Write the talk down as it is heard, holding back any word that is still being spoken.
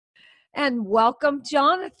And welcome,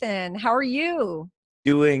 Jonathan. How are you?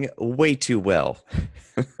 Doing way too well.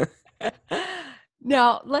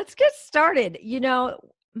 Now, let's get started.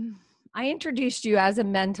 I introduced you as a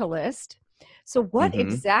mentalist. So, what hmm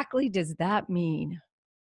exactly does that mean?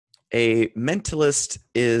 A mentalist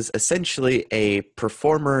is essentially a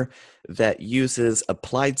performer that uses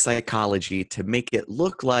applied psychology to make it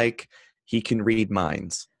look like he can read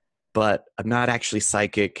minds. But I'm not actually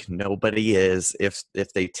psychic. Nobody is. If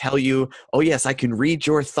they tell you, "Oh yes, I can read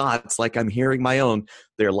your thoughts like I'm hearing my own,"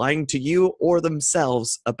 they're lying to you or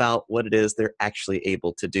themselves about what it is they're actually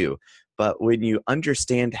able to do. But when you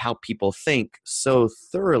understand how people think so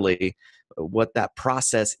thoroughly, what that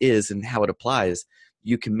process is and how it applies,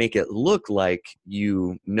 you can make it look like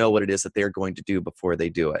you know what it is that they're going to do before they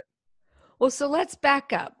do it. Well, so let's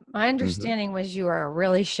back up. My hmm understanding was you were a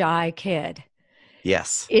really shy kid.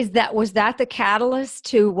 Yes. Was that the catalyst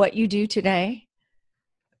to what you do today?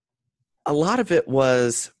 A lot of it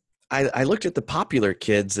was I looked at the popular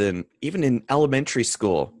kids, and even in elementary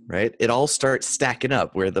school, right? It all starts stacking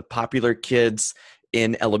up where the popular kids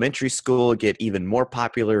in elementary school get even more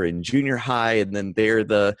popular in junior high, and then they're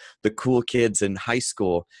the cool kids in high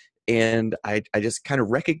school. And I just kind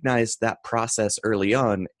of recognized that process early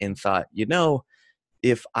on and thought,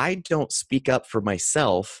 if I don't speak up for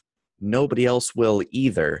myself, nobody else will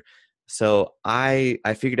either. So I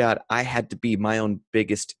figured out I had to be my own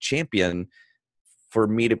biggest champion for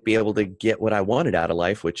me to be able to get what I wanted out of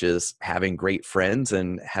life, which is having great friends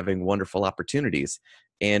and having wonderful opportunities.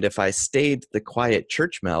 And if I stayed the quiet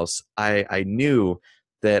church mouse, I knew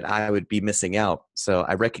that I would be missing out. So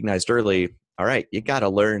I recognized early, all right, you got to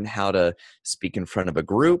learn how to speak in front of a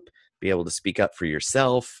group, be able to speak up for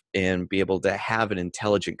yourself, and be able to have an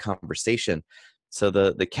intelligent conversation. So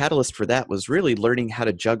the catalyst for that was really learning how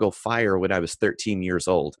to juggle fire when I was 13 years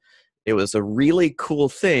old. It was a really cool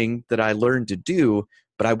thing that I learned to do,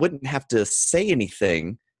 but I wouldn't have to say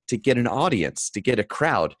anything to get an audience, to get a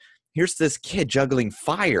crowd. Here's this kid juggling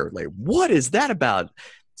fire. Like, what is that about?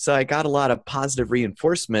 So I got a lot of positive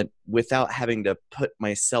reinforcement without having to put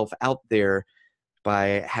myself out there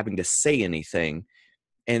by having to say anything.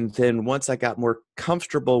 And then once I got more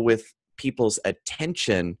comfortable with people's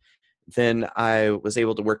attention, then I was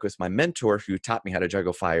able to work with my mentor who taught me how to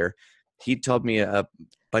juggle fire. He told me a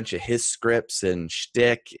bunch of his scripts and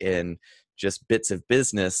shtick and just bits of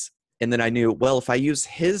business. And then I knew, well, if I use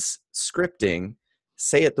his scripting,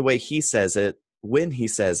 say it the way he says it, when he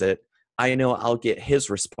says it, I know I'll get his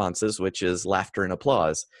responses, which is laughter and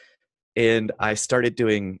applause. And I started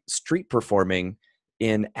doing street performing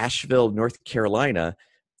in Asheville, North Carolina,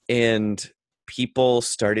 and people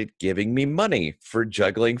started giving me money for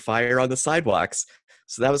juggling fire on the sidewalks.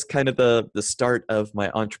 So that was kind of the start of my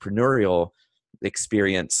entrepreneurial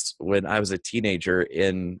experience when I was a teenager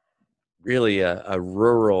in really a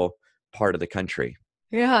rural part of the country.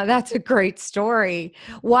 Yeah, that's a great story.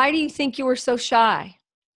 Why do you think you were so shy?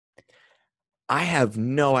 I have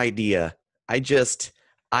no idea.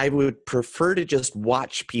 I would prefer to just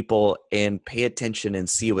watch people and pay attention and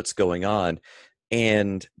see what's going on.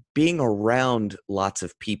 And being around lots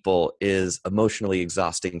of people is emotionally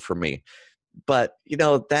exhausting for me. But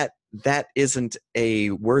that isn't a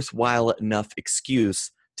worthwhile enough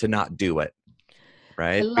excuse to not do it, I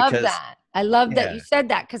right? love Because that. I love that yeah, you said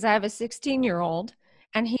that because I have a 16-year-old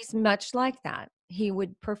and he's much like that. He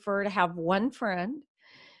would prefer to have one friend,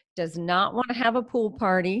 does not want to have a pool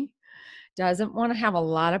party, doesn't want to have a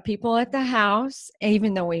lot of people at the house,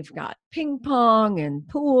 even though we've got ping pong and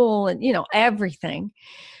pool and, everything.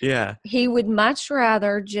 yeah, He would much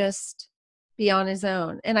rather just be on his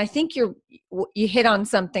own. And I think you hit on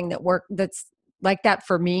something that's like that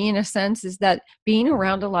for me in a sense is that being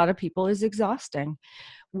around a lot of people is exhausting,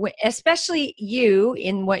 especially you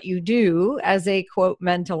in what you do as a quote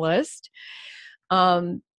mentalist,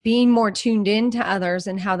 being more tuned in to others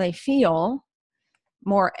and how they feel,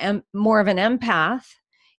 more of an empath.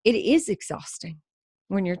 It is exhausting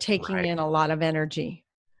when you're taking right. in a lot of energy.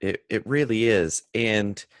 It really is.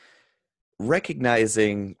 And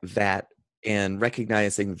recognizing that and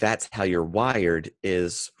recognizing that's how you're wired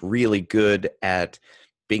is really good at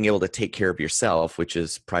being able to take care of yourself, which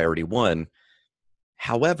is priority one.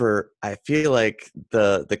 However, I feel like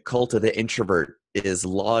the cult of the introvert is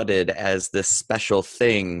lauded as this special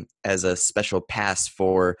thing, as a special pass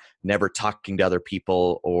for never talking to other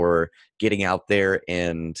people or getting out there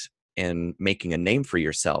and making a name for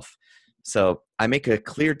yourself. So I make a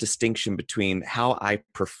clear distinction between how I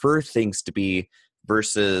prefer things to be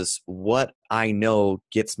versus what I know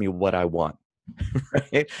gets me what I want.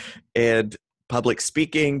 Right? And public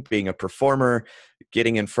speaking, being a performer,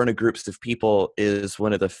 getting in front of groups of people is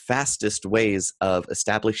one of the fastest ways of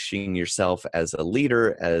establishing yourself as a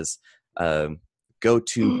leader, as a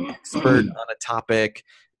go-to expert on a topic.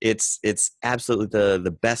 It's absolutely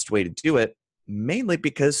the best way to do it, mainly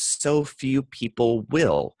because so few people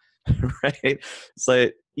will, right?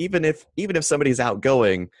 So even if somebody's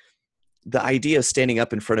outgoing, the idea of standing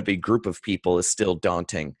up in front of a group of people is still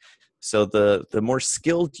daunting. So the more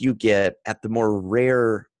skilled you get at the more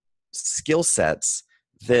rare skill sets,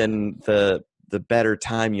 then the better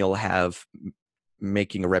time you'll have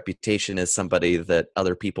making a reputation as somebody that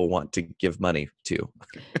other people want to give money to.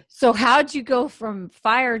 So how'd you go from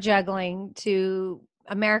fire juggling to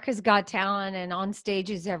America's Got Talent and on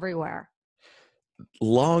stages everywhere?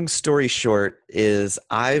 Long story short is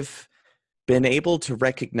I've been able to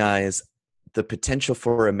recognize the potential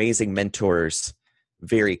for amazing mentors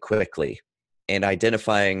very quickly and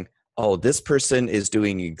identifying, oh, this person is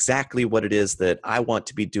doing exactly what it is that I want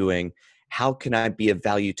to be doing. How can I be of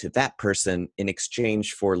value to that person in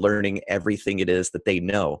exchange for learning everything it is that they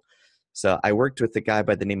know? So I worked with a guy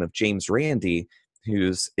by the name of James Randi,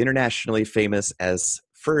 who's internationally famous as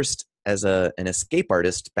first as an escape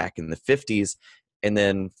artist back in the 50s, and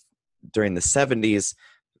then during the 70s,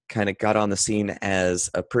 kind of got on the scene as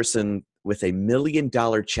a person with $1 million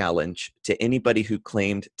challenge to anybody who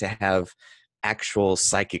claimed to have actual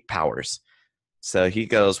psychic powers. So he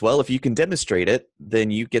goes, well, if you can demonstrate it,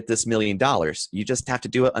 then you get this $1 million. You just have to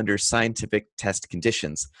do it under scientific test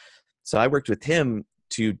conditions. So I worked with him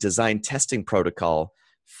to design testing protocol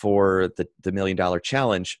for the $1 million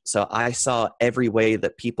challenge. So I saw every way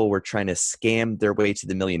that people were trying to scam their way to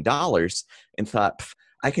the $1 million and thought,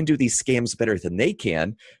 I can do these scams better than they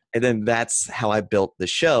can. And then that's how I built the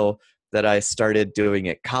show that I started doing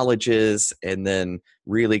at colleges, and then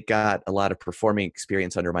really got a lot of performing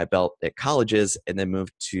experience under my belt at colleges, and then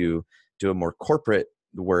moved to do a more corporate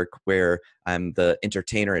work where I'm the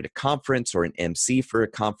entertainer at a conference or an MC for a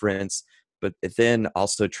conference, but then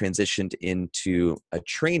also transitioned into a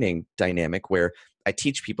training dynamic where I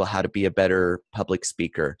teach people how to be a better public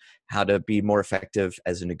speaker, how to be more effective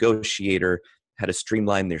as a negotiator, how to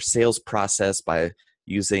streamline their sales process by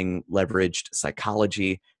using leveraged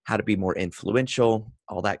psychology, how to be more influential,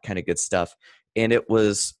 all that kind of good stuff. And it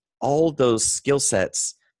was all those skill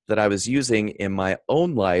sets that I was using in my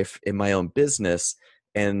own life, in my own business.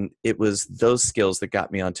 And it was those skills that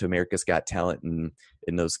got me onto America's Got Talent and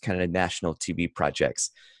in those kind of national TV projects.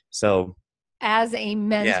 So As a yeah,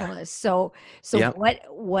 mentalist. So yeah.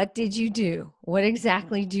 what did you do? What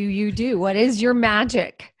exactly do you do? What is your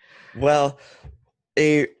magic? Well,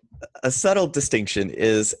 a a subtle distinction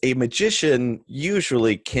is a magician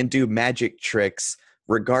usually can do magic tricks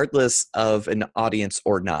regardless of an audience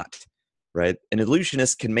or not, right? An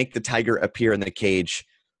illusionist can make the tiger appear in the cage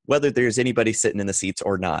whether there's anybody sitting in the seats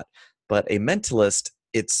or not. But a mentalist,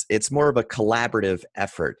 it's more of a collaborative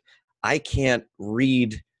effort. I can't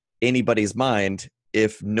read anybody's mind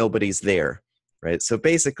if nobody's there, right? So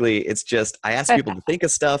basically, it's just I ask people to think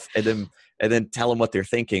of stuff and then tell them what they're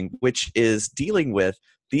thinking, which is dealing with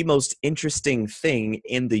the most interesting thing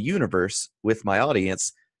in the universe with my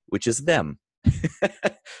audience, which is them.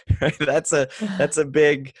 Right? That's a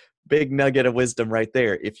big nugget of wisdom right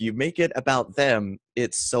there. If you make it about them,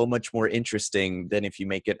 it's so much more interesting than if you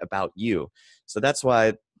make it about you. So that's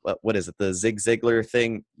why what is it, the Zig Ziglar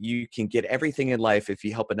thing? You can get everything in life if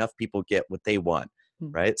you help enough people get what they want,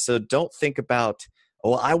 right? So don't think about,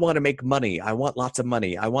 oh, I want to make money. I want lots of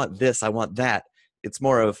money. I want this. I want that. It's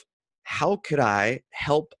more of, how could I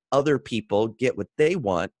help other people get what they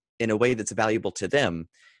want in a way that's valuable to them?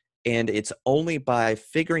 And it's only by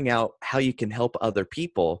figuring out how you can help other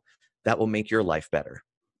people that will make your life better.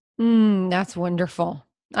 That's wonderful.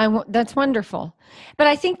 That's wonderful. But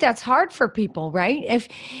I think that's hard for people, right?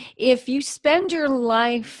 If you spend your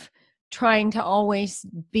life trying to always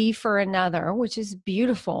be for another, which is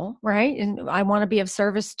beautiful, right? And I want to be of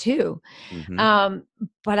service too. Hmm. Um,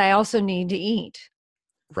 but I also need to eat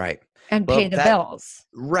Right. and pay Well, the bills.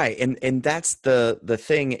 right. And that's the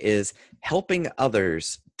thing is, helping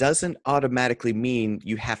others doesn't automatically mean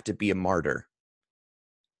you have to be a martyr.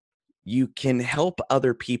 You can help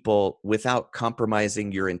other people without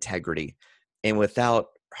compromising your integrity and without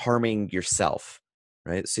harming yourself,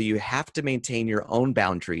 right? So you have to maintain your own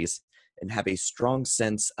boundaries and have a strong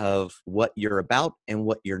sense of what you're about and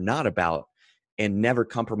what you're not about, and never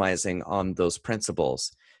compromising on those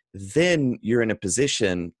principles. Then you're in a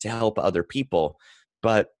position to help other people.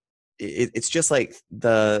 But it's just like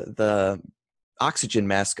the oxygen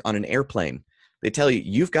mask on an airplane. They tell you,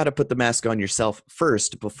 you've got to put the mask on yourself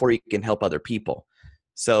first before you can help other people.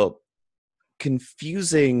 So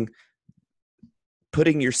confusing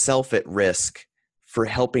putting yourself at risk for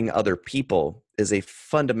helping other people is a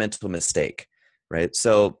fundamental mistake, right?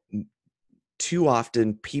 So too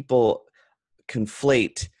often people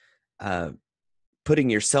conflate putting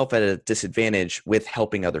yourself at a disadvantage with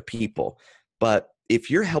helping other people. But if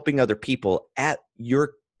you're helping other people at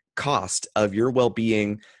your cost of your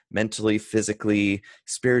well-being, mentally, physically,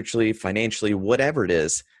 spiritually, financially, whatever it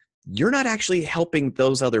is, you're not actually helping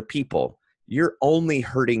those other people. You're only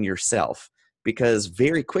hurting yourself, because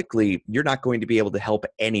very quickly you're not going to be able to help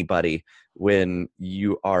anybody when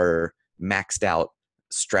you are maxed out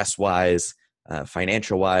stress-wise,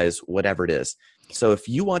 financial-wise, whatever it is. So if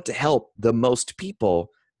you want to help the most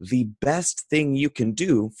people, the best thing you can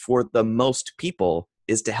do for the most people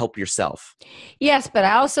is to help yourself. Yes, but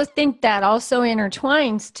I also think that also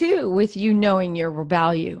intertwines too with you knowing your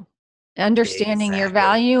value, understanding your Exactly.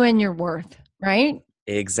 value and your worth, right?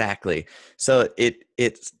 Exactly. So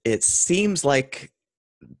it seems like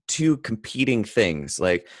two competing things,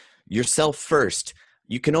 like yourself first.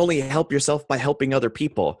 You can only help yourself by helping other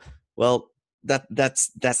people. Well, that's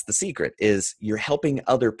the secret, is you're helping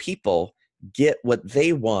other people get what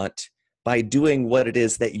they want by doing what it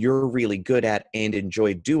is that you're really good at and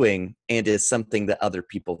enjoy doing and is something that other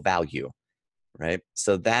people value, right?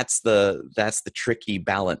 So that's the tricky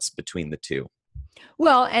balance between the two.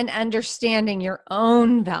 Well, and understanding your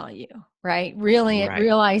own value, right? Really Right.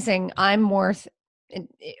 realizing I'm worth,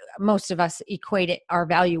 most of us equate our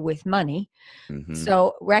value with money. Hmm.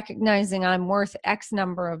 So recognizing I'm worth X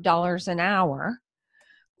number of dollars an hour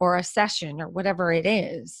or a session or whatever it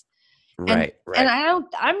is. And Right, and right.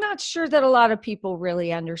 I'm not sure that a lot of people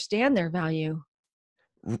really understand their value.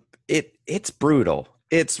 It's brutal.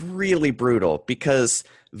 It's really brutal, because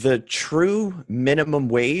the true minimum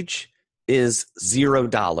wage is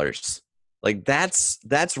 $0. Like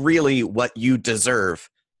that's really what you deserve.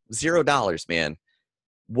 $0, man.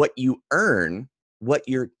 What you earn, what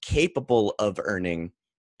you're capable of earning,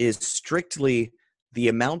 is strictly the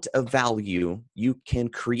amount of value you can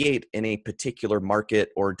create in a particular market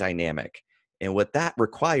or dynamic. And what that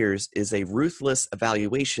requires is a ruthless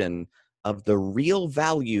evaluation of the real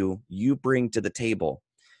value you bring to the table.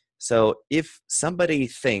 So if somebody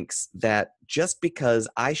thinks that just because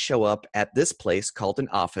I show up at this place called an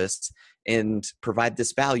office and provide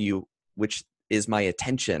this value, which is my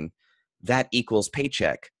attention, that equals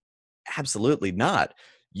paycheck. Absolutely not.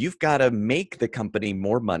 You've got to make the company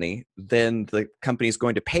more money than the company is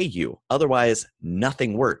going to pay you. Otherwise,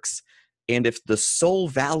 nothing works. And if the sole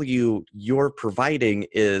value you're providing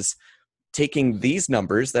is taking these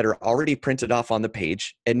numbers that are already printed off on the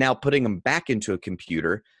page and now putting them back into a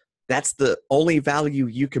computer, that's the only value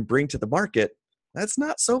you can bring to the market, that's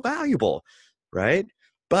not so valuable, right?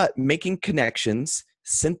 But making connections,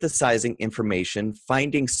 synthesizing information,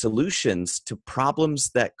 finding solutions to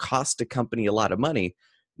problems that cost a company a lot of money,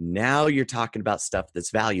 now you're talking about stuff that's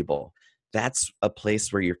valuable. That's a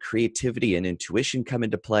place where your creativity and intuition come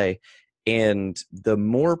into play. And the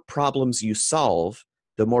more problems you solve,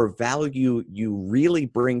 the more value you really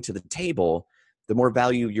bring to the table, the more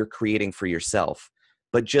value you're creating for yourself.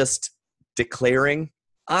 But just declaring,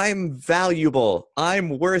 I'm valuable,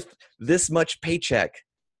 I'm worth this much paycheck.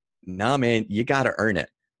 Nah, man, you got to earn it,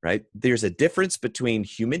 right? There's a difference between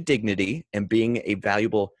human dignity and being a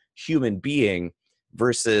valuable human being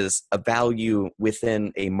versus a value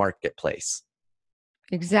within a marketplace.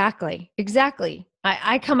 Exactly. Exactly.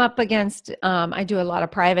 I come up against, I do a lot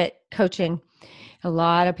of private coaching, a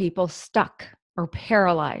lot of people stuck or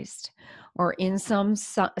paralyzed or in some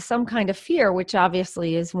kind of fear, which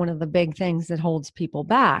obviously is one of the big things that holds people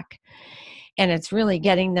back. And it's really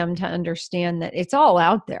getting them to understand that it's all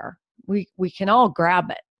out there. We can all grab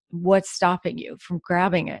it. What's stopping you from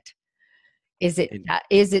grabbing it? And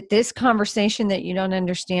Is it this conversation that you don't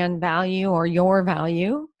understand value or your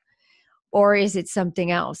value? Or is it something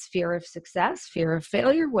else? Fear of success, fear of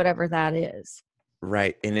failure, whatever that is.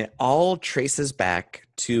 right. And it all traces back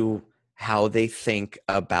to how they think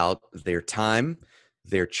about their time,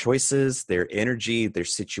 their choices, their energy, their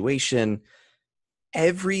situation.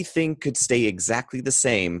 Everything could stay exactly the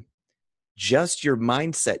same, just your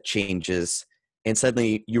mindset changes, and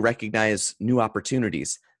suddenly you recognize new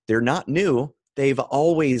opportunities. They're not new, they've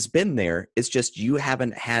always been there. It's just you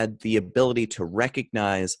haven't had the ability to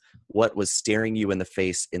recognize what was staring you in the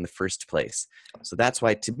face in the first place. So that's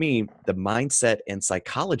why, to me, the mindset and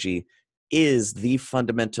psychology is the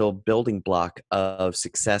fundamental building block of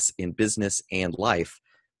success in business and life,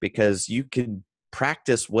 because you can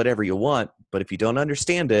practice whatever you want, but if you don't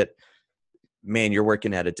understand it, man, you're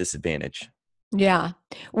working at a disadvantage. Yeah.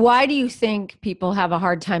 Why do you think people have a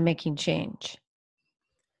hard time making change?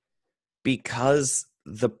 Because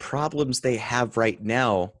the problems they have right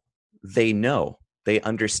now, they know, they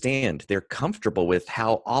understand, they're comfortable with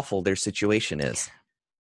how awful their situation is.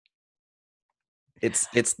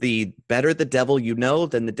 It's the better the devil you know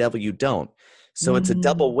than the devil you don't. So it's a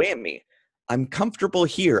double Mm. whammy. I'm comfortable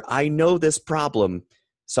here. I know this problem.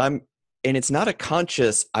 So and it's not a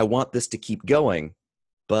conscious, I want this to keep going,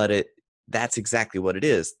 but that's exactly what it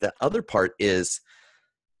is. The other part is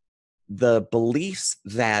the beliefs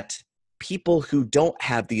that people who don't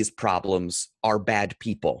have these problems are bad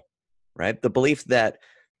people, right? The belief that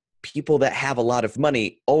people that have a lot of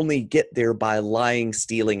money only get there by lying,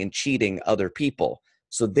 stealing, and cheating other people.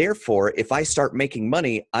 So therefore, if I start making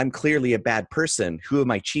money, I'm clearly a bad person. Who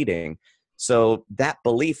am I cheating? So that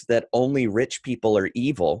belief that only rich people are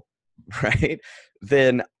evil, right?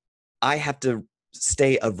 Then I have to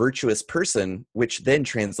stay a virtuous person, which then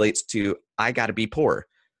translates to I got to be poor.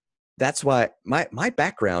 That's why my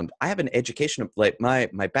background, I have an education, like my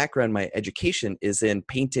background, my education is in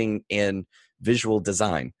painting and visual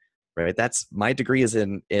design, right? That's my degree is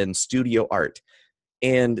in studio art.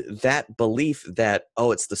 And that belief that,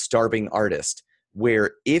 oh, it's the starving artist,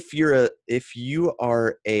 where if you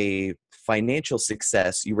are a financial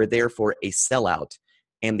success, you are therefore a sellout,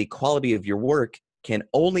 and the quality of your work can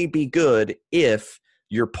only be good if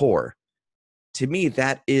you're poor. To me,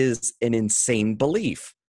 that is an insane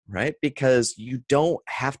belief, right? Because you don't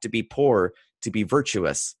have to be poor to be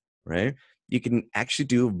virtuous, right? You can actually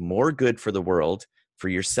do more good for the world, for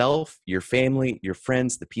yourself, your family, your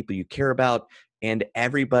friends, the people you care about, and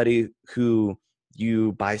everybody who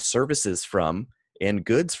you buy services from and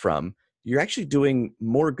goods from. You're actually doing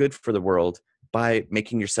more good for the world by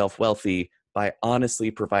making yourself wealthy, by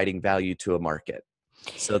honestly providing value to a market.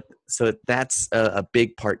 So that's a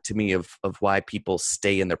big part to me of why people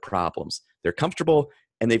stay in their problems. They're comfortable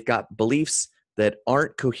and they've got beliefs that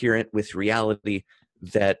aren't coherent with reality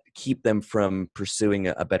that keep them from pursuing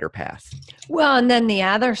a better path. Well, and then the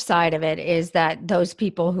other side of it is that those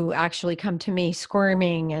people who actually come to me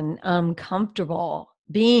squirming and uncomfortable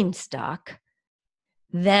being stuck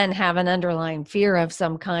then have an underlying fear of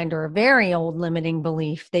some kind or a very old limiting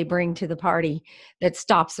belief they bring to the party that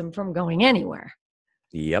stops them from going anywhere.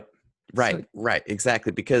 Yep. So, Right,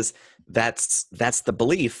 exactly. Because that's the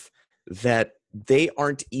belief that they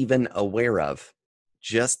aren't even aware of.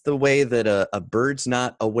 Just the way that a bird's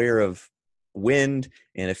not aware of wind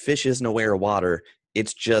and a fish isn't aware of water,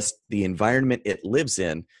 it's just the environment it lives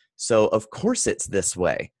in. So of course it's this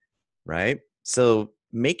way, right? So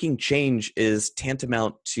making change is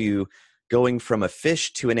tantamount to going from a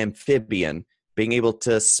fish to an amphibian, being able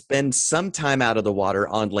to spend some time out of the water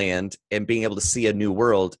on land and being able to see a new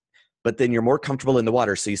world, but then you're more comfortable in the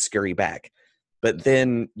water, so you scurry back. But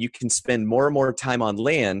then you can spend more and more time on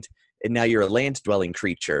land, and now you're a land dwelling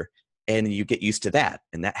creature, and you get used to that,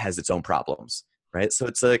 and that has its own problems, right? So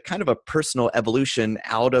it's a kind of a personal evolution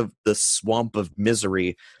out of the swamp of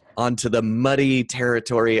misery onto the muddy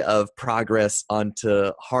territory of progress,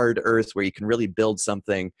 onto hard earth where you can really build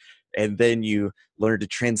something, and then you learn to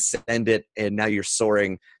transcend it, and now you're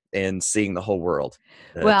soaring and seeing the whole world,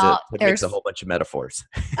 to well, mix a there's whole bunch of metaphors.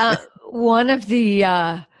 one of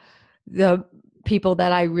the people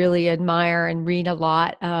that I really admire and read a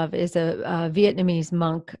lot of is a Vietnamese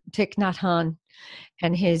monk, Thich Nhat Hanh,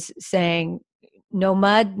 and his saying, "No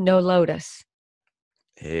mud, no lotus."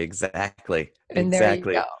 Exactly, And there you go,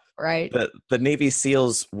 exactly. right? The Navy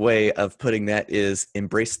SEALs way of putting that is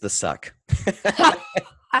embrace the suck.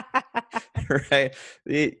 Right?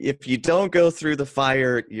 If you don't go through the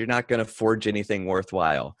fire, you're not going to forge anything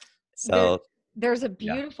worthwhile. There, So, there's a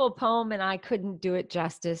yeah. beautiful poem, and I couldn't do it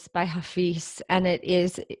justice, by Hafiz, and it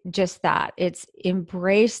is just that. It's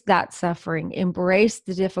embrace that suffering, embrace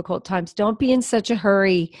the difficult times. Don't be in such a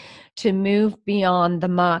hurry to move beyond the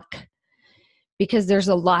muck because there's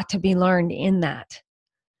a lot to be learned in that.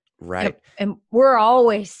 And, Right. and we're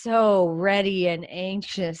always so ready and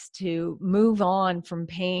anxious to move on from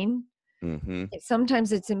pain. Mm-hmm.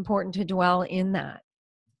 Sometimes it's important to dwell in that.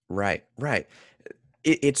 Right.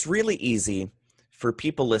 It's really easy for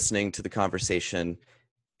people listening to the conversation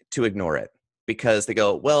to ignore it because they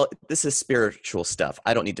go, well, this is spiritual stuff.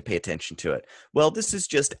 I don't need to pay attention to it. Well, this is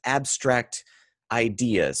just abstract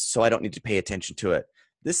ideas, so I don't need to pay attention to it.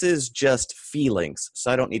 This is just feelings,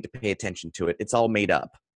 so I don't need to pay attention to it. It's all made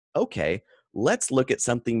up. Okay, let's look at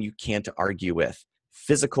something you can't argue with: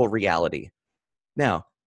 physical reality. Now,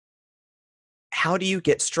 how do you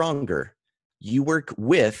get stronger? You work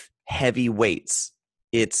with heavy weights.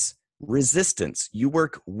 It's resistance. You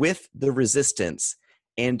work with the resistance,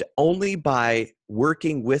 And only by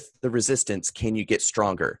working with the resistance can you get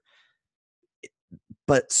stronger.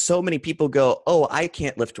 But so many people go, oh, I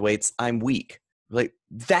can't lift weights, I'm weak. Like,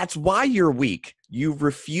 that's why you're weak. You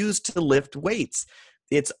refuse to lift weights.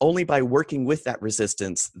 It's only by working with that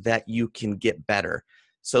resistance that you can get better.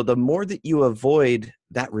 So the more that you avoid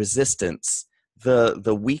that resistance,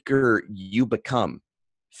 the weaker you become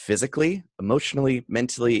physically, emotionally,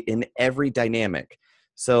 mentally, in every dynamic.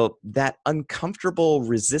 So that uncomfortable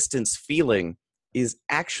resistance feeling is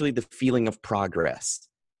actually the feeling of progress.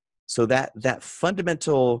 So that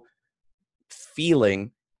fundamental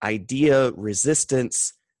feeling, idea,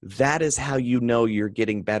 resistance, that is how you know you're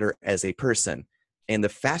getting better as a person. And the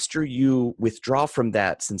faster you withdraw from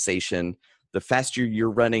that sensation, the faster you're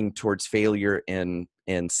running towards failure and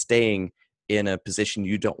staying in a position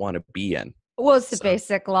you don't want to be in. Well, it's the So,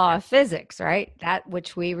 basic law of physics, right? That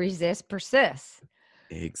which we resist persists.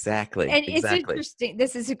 exactly, And it's exactly. interesting.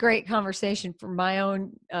 This is a great conversation for my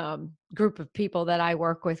own group of people that I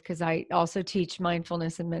work with, because I also teach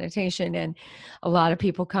mindfulness and meditation. And a lot of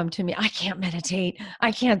people come to me, I can't meditate.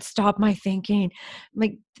 I can't stop my thinking.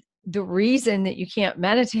 Like, the reason that you can't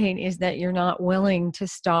meditate is that you're not willing to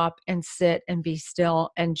stop and sit and be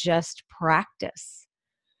still and just practice.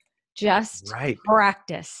 Just Right.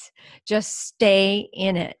 practice. Just stay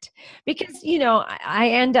in it. Because, I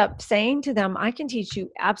end up saying to them, I can teach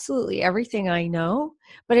you absolutely everything I know,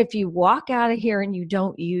 but if you walk out of here and you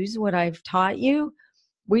don't use what I've taught you,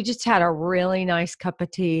 we just had a really nice cup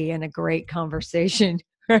of tea and a great conversation,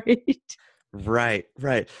 right? Right,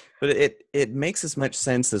 right. But it makes as much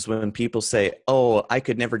sense as when people say, "Oh, I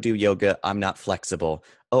could never do yoga, I'm not flexible.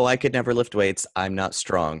 Oh, I could never lift weights, I'm not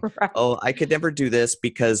strong. Right. Oh, I could never do this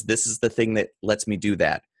because this is the thing that lets me do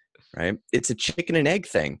that." Right? It's a chicken and egg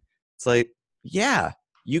thing. It's like, yeah,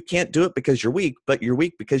 you can't do it because you're weak, but you're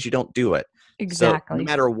weak because you don't do it. So, no Exactly.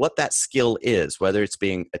 matter what that skill is, whether it's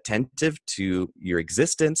being attentive to your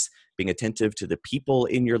existence, being attentive to the people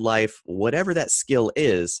in your life, whatever that skill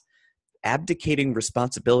is, abdicating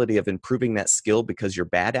responsibility of improving that skill because you're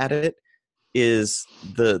bad at it is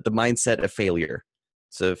the mindset of failure.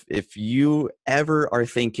 So if you ever are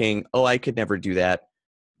thinking, oh, I could never do that,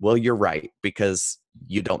 well, you're right, because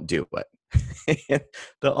you don't do it.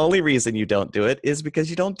 The only reason you don't do it is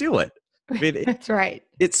because you don't do it. I mean, That's right.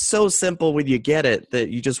 it's so simple when you get it that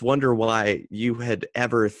you just wonder why you had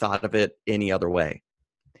ever thought of it any other way.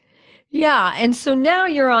 Yeah. And so now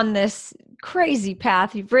you're on this crazy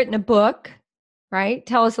path. You've written a book, right?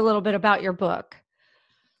 Tell us a little bit about your book.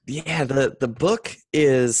 Yeah, the book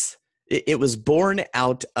is it was born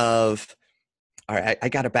out of, all right, I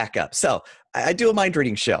got to back up. So I do a mind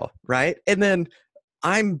reading show, right? And then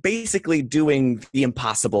I'm basically doing the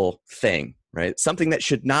impossible thing, right? Something that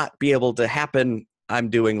should not be able to happen, I'm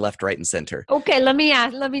doing left, right, and center. Okay, let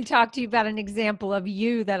me talk to you about an example of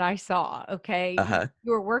you that I saw. Okay. Uh-huh.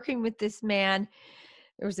 You were working with this man.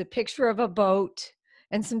 There was a picture of a boat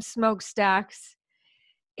and some smokestacks,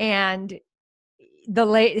 and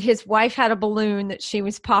his wife had a balloon that she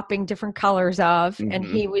was popping different colors of, and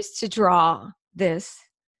Hmm. he was to draw this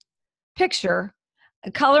picture,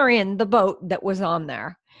 color in the boat that was on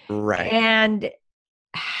there. Right. And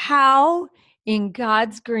how in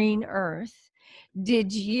God's green earth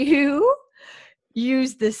did you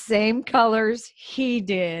use the same colors he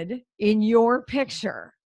did in your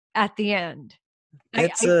picture at the end?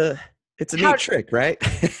 It's I a it's a how neat trick, right?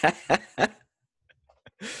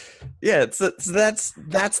 Yeah, so that's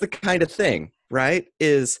the kind of thing, right?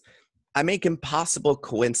 Is I make impossible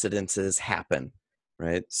coincidences happen,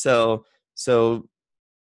 right? So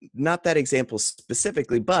not that example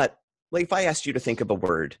specifically, but like if I asked you to think of a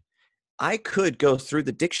word, I could go through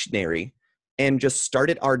the dictionary and just start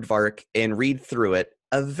at aardvark and read through it.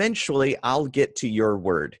 Eventually, I'll get to your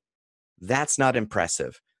word. That's not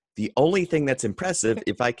impressive. The only thing that's impressive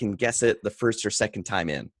if I can guess it the first or second time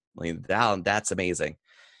in. Like, that's amazing.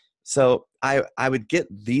 So I would get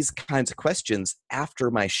these kinds of questions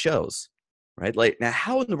after my shows, right? Like, now,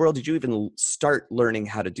 how in the world did you even start learning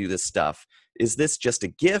how to do this stuff? Is this just a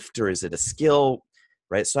gift or is it a skill?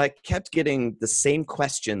 Right. So I kept getting the same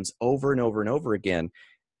questions over and over and over again.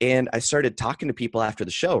 And I started talking to people after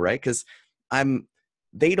the show, right? Because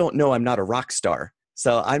they don't know I'm not a rock star.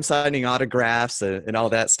 So I'm signing autographs and all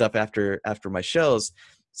that stuff after my shows.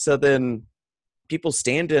 So then people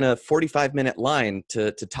stand in a 45-minute line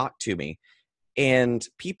to talk to me. And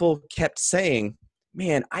people kept saying,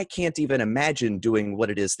 man, I can't even imagine doing what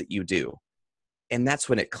it is that you do. And that's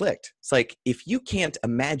when it clicked. It's like, if you can't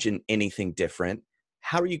imagine anything different,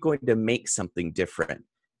 how are you going to make something different?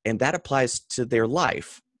 And that applies to their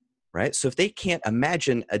life. right? So if they can't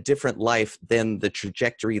imagine a different life than the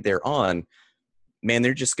trajectory they're on, man,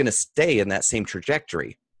 they're just going to stay in that same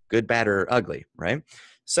trajectory, good, bad, or ugly, right?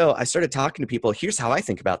 So I started talking to people. Here's how I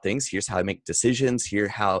think about things. Here's how I make decisions.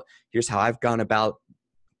 Here's how I've gone about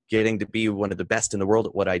getting to be one of the best in the world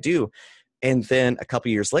at what I do. And then a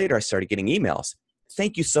couple years later, I started getting emails.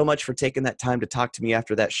 Thank you so much for taking that time to talk to me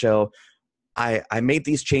after that show. I made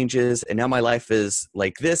these changes and now my life is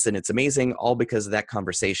like this and it's amazing, all because of that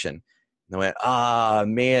conversation. And I went,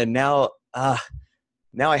 man, now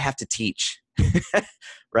I have to teach,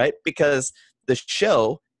 right? Because the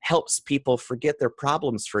show helps people forget their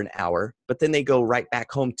problems for an hour, but then they go right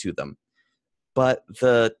back home to them. But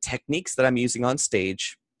the techniques that I'm using on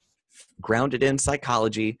stage, grounded in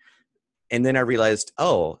psychology, and then I realized,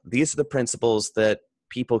 these are the principles that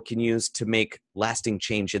people can use to make lasting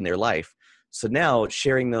change in their life. So now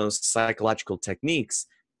sharing those psychological techniques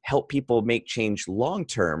help people make change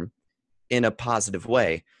long-term in a positive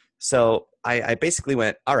way. So I basically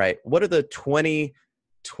went, all right, what are the 20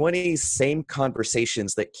 same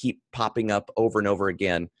conversations that keep popping up over and over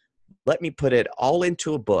again? Let me put it all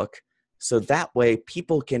into a book so that way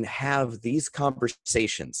people can have these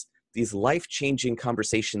conversations, these life-changing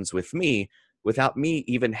conversations with me without me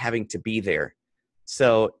even having to be there.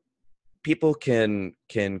 So people can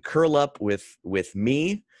curl up with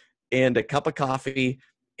me and a cup of coffee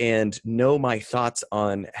and know my thoughts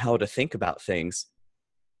on how to think about things,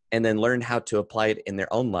 and then learn how to apply it in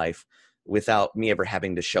their own life without me ever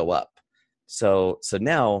having to show up. So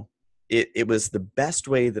now it was the best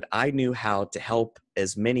way that I knew how to help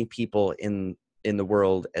as many people in the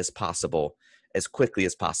world as possible, as quickly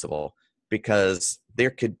as possible, because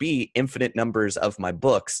there could be infinite numbers of my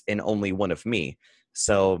books and only one of me.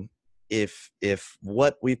 So if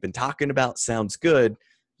what we've been talking about sounds good,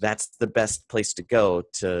 that's the best place to go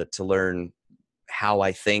to learn how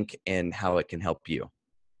I think and how it can help you.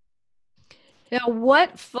 Now,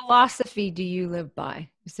 what philosophy do you live by?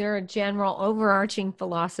 Is there a general overarching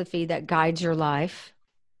philosophy that guides your life?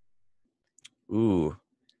 Ooh,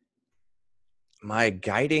 my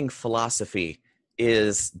guiding philosophy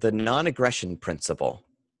is the non-aggression principle.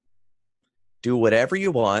 Do whatever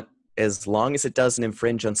you want as long as it doesn't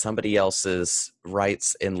infringe on somebody else's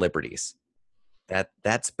rights and liberties.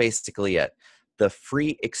 That's basically it. The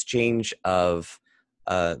free exchange of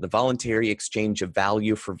the voluntary exchange of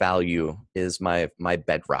value for value is my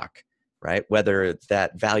bedrock, right? Whether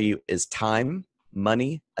that value is time,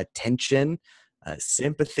 money, attention,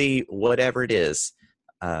 sympathy, whatever it is.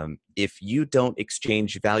 If you don't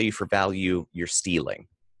exchange value for value, you're stealing,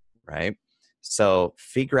 right? So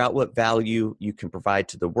figure out what value you can provide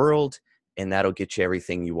to the world, and that'll get you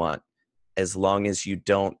everything you want, as long as you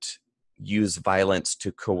don't use violence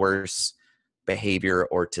to coerce behavior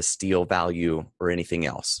or to steal value or anything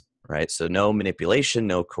else, right? So no manipulation,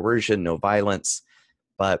 no coercion, no violence,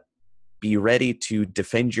 but be ready to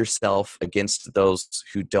defend yourself against those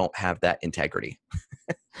who don't have that integrity.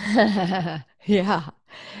 Yeah.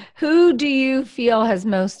 Who do you feel has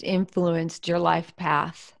most influenced your life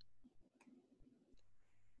path?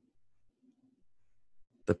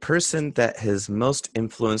 The person that has most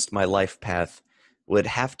influenced my life path would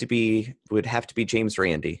have to be James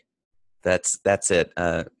Randi. That's it.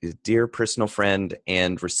 Dear personal friend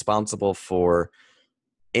and responsible for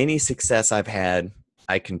any success I've had,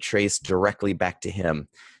 I can trace directly back to him.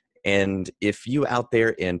 And if you out there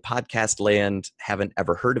in podcast land haven't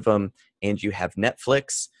ever heard of him and you have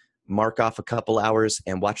Netflix, mark off a couple hours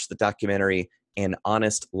and watch the documentary An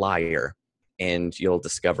Honest Liar, and you'll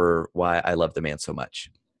discover why I love the man so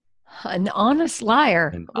much. An honest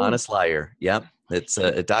liar. An Ooh. Honest Liar. Yep. It's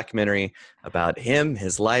a documentary about him,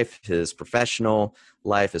 his life, his professional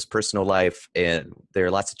life, his personal life, and there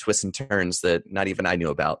are lots of twists and turns that not even I knew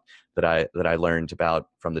about that I learned about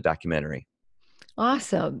from the documentary.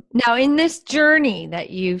 Awesome. Now, in this journey that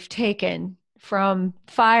you've taken from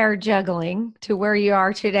fire juggling to where you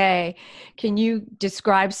are today, can you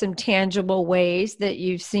describe some tangible ways that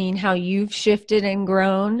you've seen how you've shifted and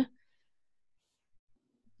grown?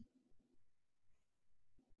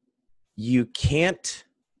 You can't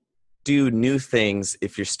do new things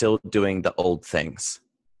if you're still doing the old things.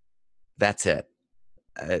 That's it.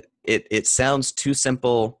 It sounds too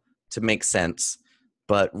simple to make sense,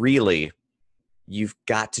 but really, you've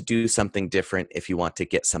got to do something different if you want to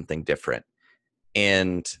get something different.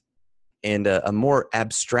 And a more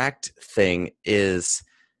abstract thing is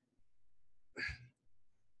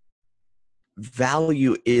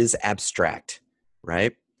value is abstract,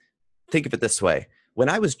 right? Think of it this way. When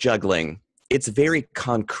I was juggling, it's very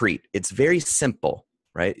concrete. It's very simple,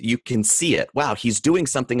 right? You can see it. Wow, he's doing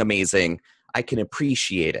something amazing. I can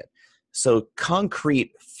appreciate it. So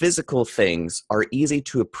concrete physical things are easy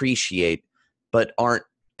to appreciate, but aren't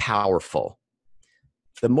powerful.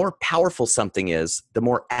 The more powerful something is, the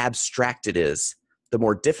more abstract it is, the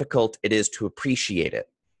more difficult it is to appreciate it,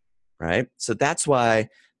 right? So that's why,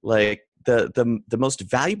 like, the most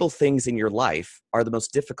valuable things in your life are the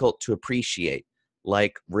most difficult to appreciate,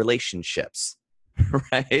 like relationships,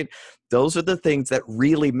 right? Those are the things that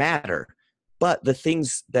really matter. But the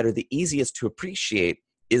things that are the easiest to appreciate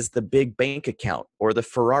is the big bank account or the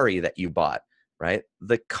Ferrari that you bought, right?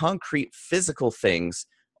 The concrete physical things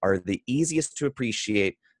are the easiest to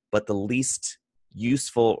appreciate, but the least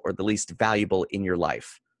useful or the least valuable in your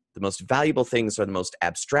life. The most valuable things are the most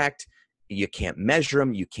abstract. You can't measure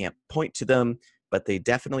them, you can't point to them, but they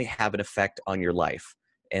definitely have an effect on your life,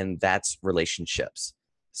 and that's relationships.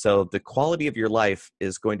 So the quality of your life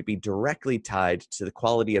is going to be directly tied to the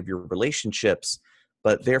quality of your relationships,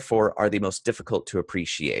 but therefore are the most difficult to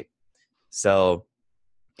appreciate. So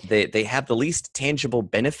they have the least tangible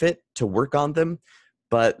benefit to work on them,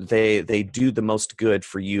 but they do the most good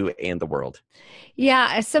for you and the world. Yeah,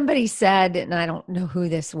 as somebody said, and I don't know who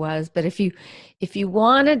this was, but if you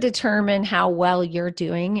want to determine how well you're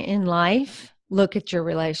doing in life, look at your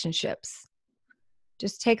relationships.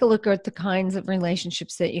 Just take a look at the kinds of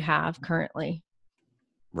relationships that you have currently.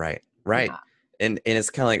 Right, right. Yeah. And it's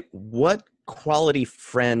kind of like, what quality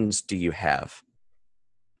friends do you have?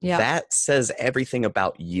 Yeah. That says everything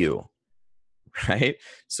about you, right?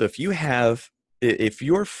 So if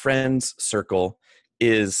your friends circle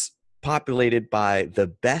is populated by the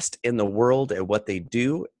best in the world at what they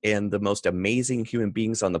do and the most amazing human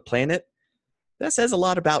beings on the planet, that says a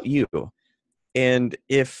lot about you. And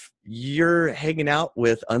if you're hanging out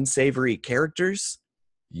with unsavory characters,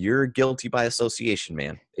 you're guilty by association,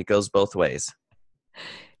 man. It goes both ways.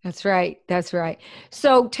 That's right. That's right.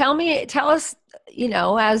 So tell us,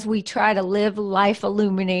 as we try to live life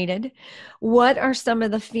illuminated, what are some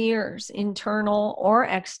of the fears, internal or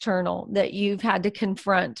external, that you've had to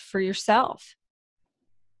confront for yourself?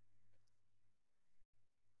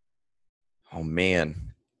 Oh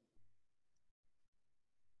man,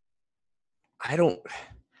 I don't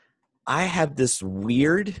I have this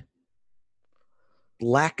weird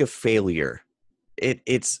lack of failure.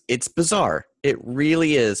 It's bizarre. It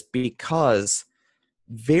really is, because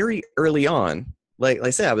very early on, like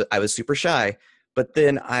I said, I was super shy, but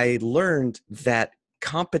then I learned that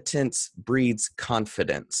competence breeds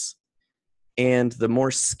confidence. And the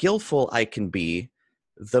more skillful I can be,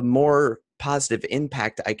 the more positive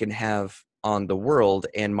impact I can have on the world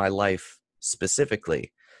and my life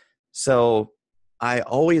specifically. So I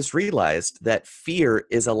always realized that fear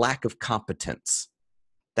is a lack of competence.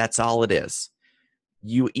 That's all it is.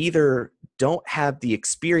 You either don't have the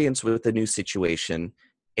experience with the new situation,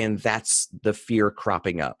 and that's the fear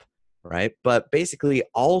cropping up, right? But basically,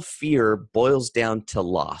 all fear boils down to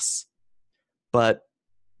loss. But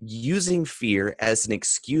using fear as an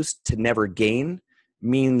excuse to never gain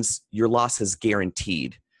means your loss is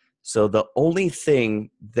guaranteed. So the only thing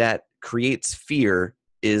that creates fear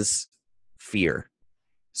is fear.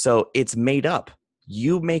 So it's made up.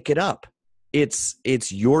 You make it up. It's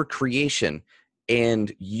your creation,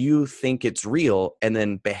 and you think it's real and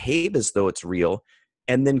then behave as though it's real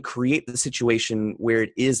and then create the situation where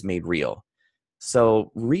it is made real.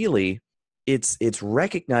 So really, it's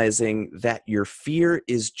recognizing that your fear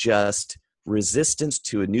is just resistance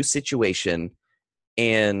to a new situation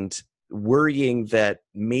and worrying that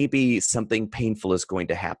maybe something painful is going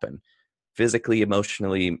to happen, physically,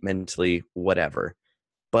 emotionally, mentally, whatever.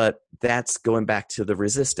 But that's going back to the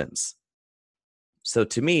resistance. So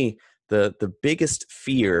to me, the biggest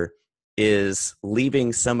fear is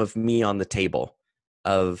leaving some of me on the table,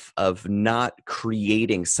 of not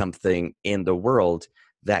creating something in the world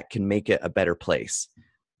that can make it a better place.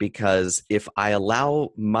 Because if I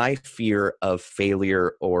allow my fear of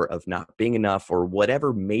failure or of not being enough or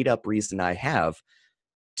whatever made up reason I have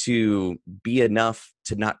to be enough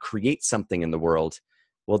to not create something in the world,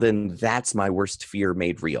 well, then that's my worst fear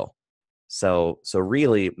made real. So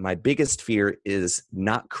really, my biggest fear is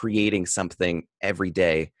not creating something every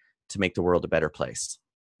day to make the world a better place.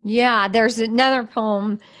 Yeah, there's another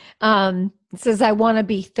poem. It says, I want to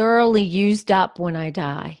be thoroughly used up when I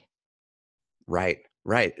die. Right,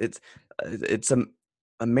 right. It's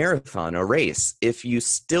a marathon, a race. If you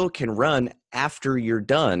still can run after you're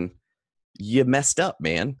done, you messed up,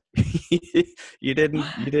 man. You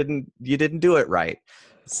didn't do it right.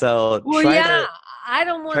 So Well, try yeah, to I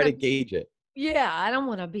don't want try to to. gauge it. Yeah, I don't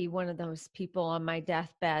want to be one of those people on my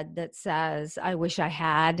deathbed that says, I wish I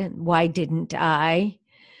had, and why didn't I?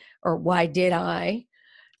 Or why did I? You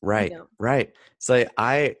Right, know. right. So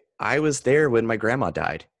I I was there when my grandma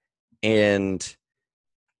died, and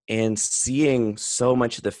seeing so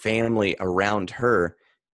much of the family around her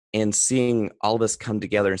and seeing all of us come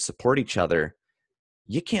together and support each other,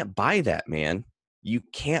 you can't buy that, man. You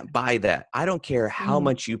can't buy that. I don't care how Mm.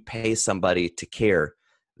 much you pay somebody to care,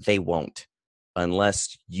 they won't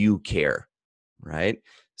unless you care, right?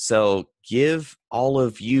 So give all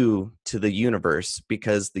of you to the universe,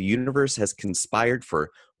 because the universe has conspired for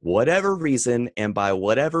whatever reason and by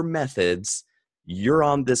whatever methods. You're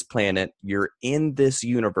on this planet, you're in this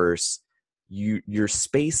universe, your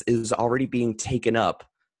space is already being taken up.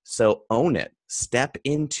 So own it. Step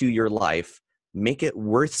into your life, make it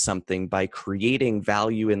worth something by creating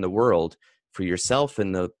value in the world for yourself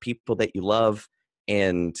and the people that you love,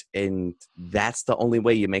 and that's the only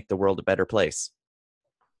way you make the world a better place.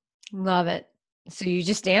 Love it. So you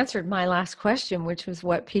just answered my last question, which was,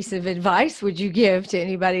 what piece of advice would you give to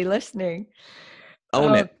anybody listening?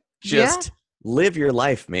 Own Oh, it. yeah. Just live your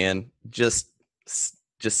life, man. Just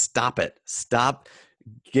stop it. Stop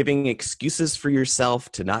giving excuses for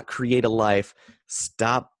yourself to not create a life.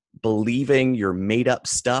 Stop believing your made up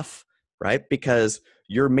stuff, right? Because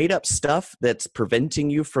your made up stuff that's preventing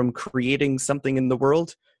you from creating something in the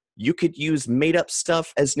world, you could use made up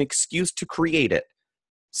stuff as an excuse to create it.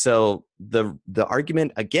 So the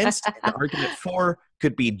argument against and the argument for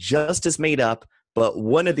could be just as made up, but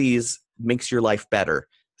one of these makes your life better.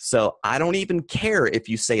 So I don't even care if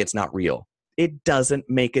you say it's not real. It doesn't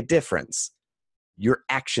make a difference. Your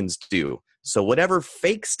actions do. So whatever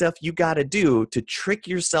fake stuff you got to do to trick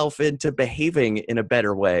yourself into behaving in a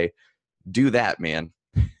better way, do that, man.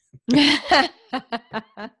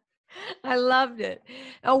 I loved it.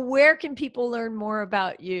 Where can people learn more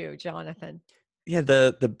about you, Jonathan? Yeah,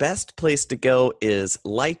 the best place to go is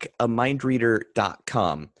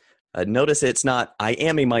likeamindreader.com. Notice it's not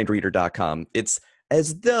IamAMindreader.com. It's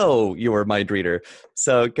as though you're a mind reader.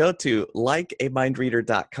 So go to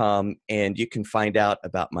likeamindreader.com and you can find out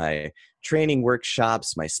about my training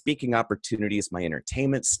workshops, my speaking opportunities, my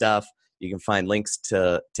entertainment stuff. You can find links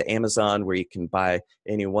to Amazon where you can buy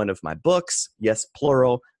any one of my books. Yes,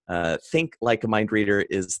 plural. Think Like a Mind Reader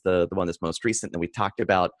is the one that's most recent that we talked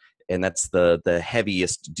about, and that's the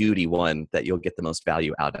heaviest duty one that you'll get the most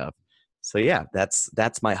value out of. So yeah, that's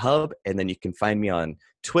my hub, and then you can find me on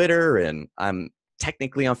Twitter, and I'm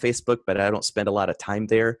technically on Facebook, but I don't spend a lot of time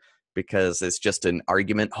there because it's just an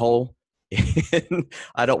argument hole.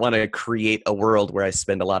 I don't want to create a world where I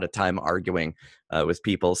spend a lot of time arguing with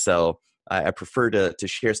people. So I prefer to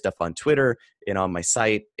share stuff on Twitter and on my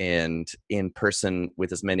site and in person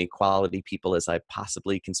with as many quality people as I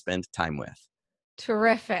possibly can spend time with.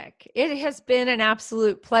 Terrific. It has been an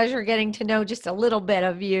absolute pleasure getting to know just a little bit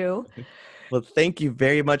of you. Well, thank you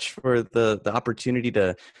very much for the opportunity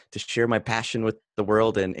to share my passion with the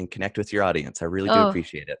world and connect with your audience. I really do Oh,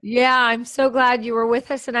 appreciate it. yeah, I'm so glad you were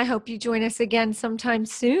with us, and I hope you join us again sometime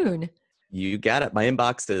soon. You got it. My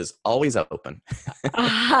inbox is always open.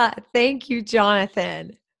 Thank you,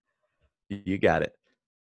 Jonathan. You got it.